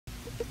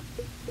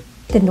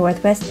The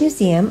Northwest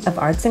Museum of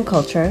Arts and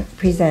Culture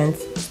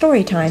presents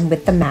Storytime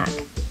with the Mac,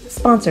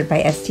 sponsored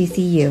by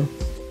STCU.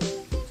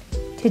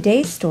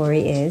 Today's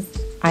story is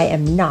I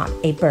Am Not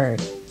a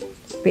Bird,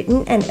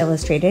 written and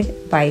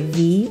illustrated by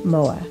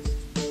Moua,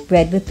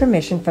 read with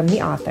permission from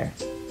the author.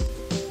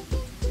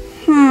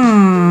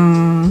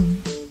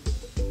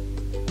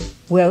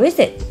 Where is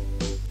it?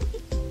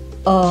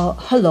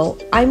 Hello,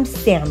 I'm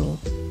Sammy.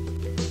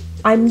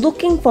 I'm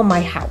looking for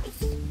my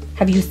house.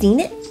 Have you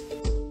seen it?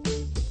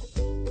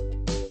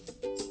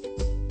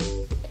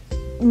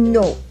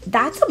 No,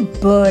 that's a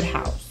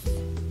birdhouse.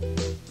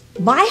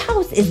 My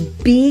house is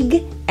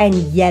big and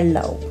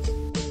yellow.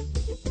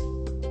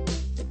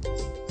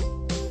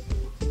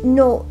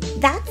 No,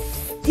 that's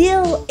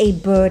still a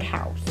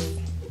birdhouse.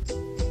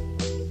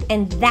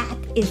 And that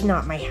is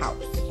not my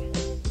house.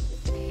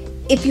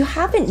 If you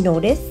haven't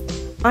noticed,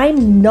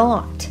 I'm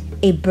not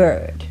a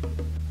bird.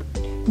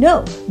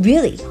 No,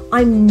 really,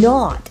 I'm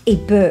not a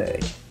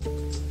bird.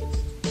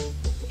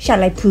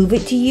 Shall I prove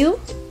it to you?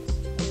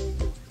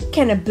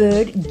 Can a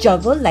bird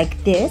juggle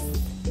like this?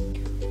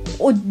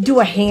 Or do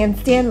a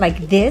handstand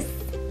like this?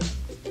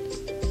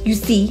 You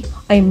see,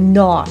 I'm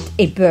not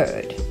a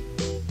bird.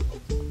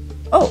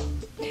 Oh,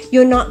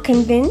 you're not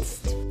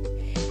convinced?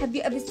 Have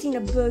you ever seen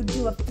a bird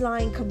do a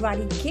flying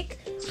karate kick?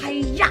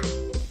 Hi-ya!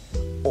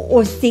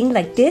 Or sing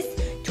like this?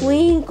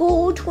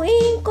 Twinkle,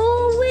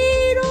 twinkle,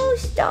 little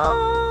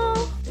star.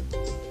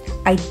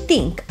 I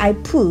think I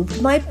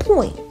proved my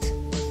point.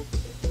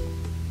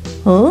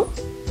 Huh?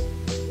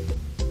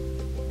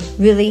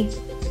 Really?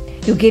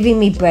 You're giving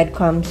me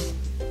breadcrumbs?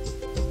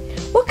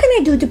 What can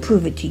I do to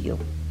prove it to you?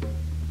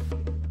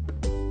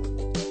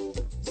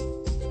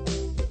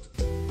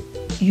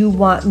 You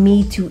want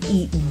me to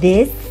eat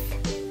this?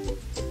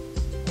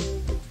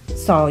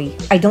 Sorry,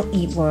 I don't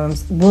eat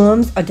worms.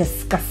 Worms are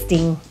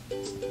disgusting.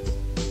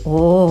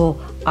 Oh,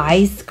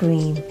 ice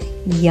cream.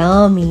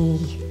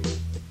 Yummy.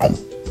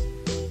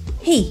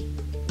 Hey,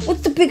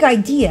 what's the big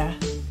idea?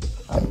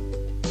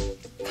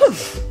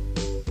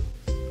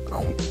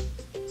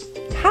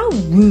 How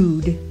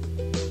rude.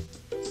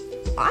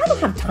 I don't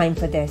have time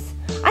for this.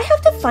 I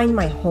have to find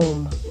my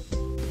home.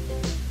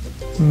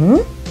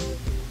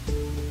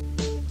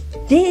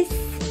 This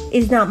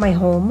is not my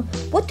home.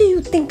 What do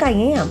you think I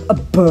am? A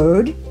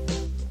bird?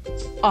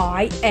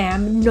 I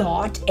am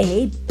not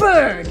a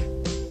bird.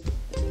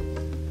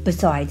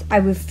 Besides, I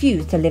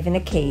refuse to live in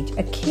a cage.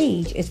 A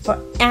cage is for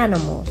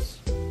animals.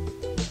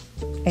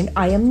 And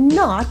I am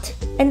not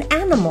an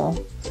animal.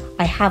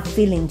 I have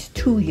feelings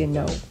too, you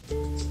know.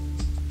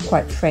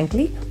 Quite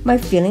frankly, my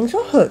feelings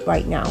are hurt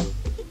right now.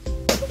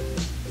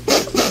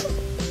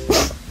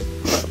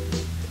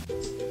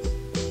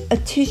 A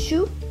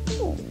tissue?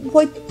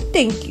 Why,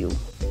 thank you.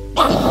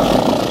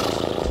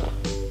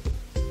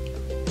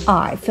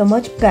 I feel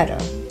much better.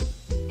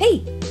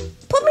 Hey,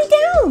 put me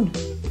down!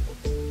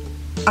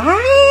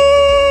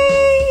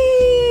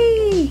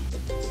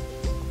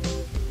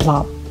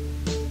 Plop.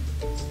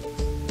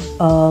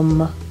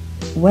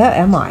 Where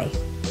am I?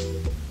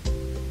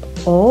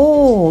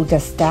 Oh, the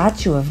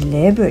Statue of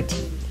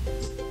Liberty.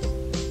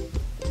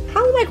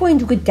 How am I going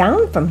to get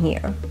down from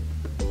here?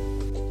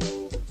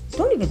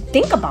 Don't even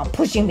think about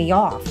pushing me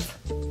off.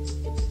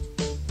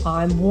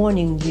 I'm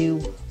warning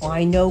you,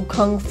 I know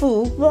Kung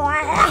Fu.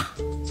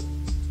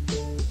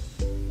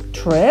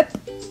 Trip?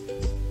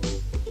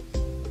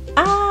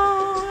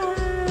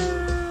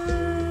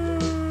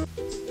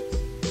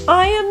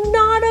 I am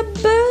not a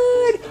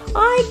bird.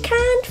 I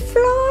can't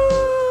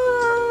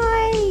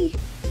fly.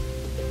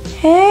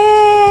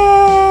 Help!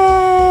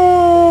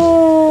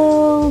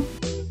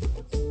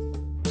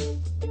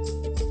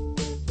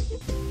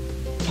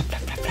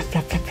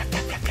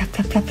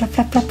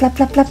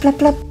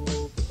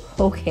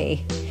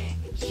 Okay,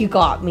 you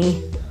got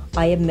me.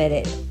 I admit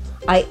it.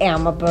 I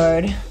am a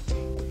bird.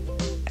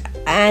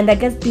 And I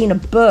guess being a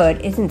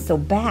bird isn't so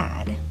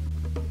bad.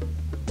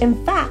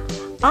 In fact,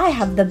 I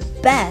have the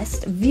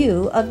best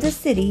view of the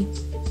city.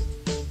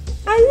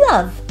 I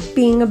love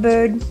being a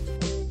bird.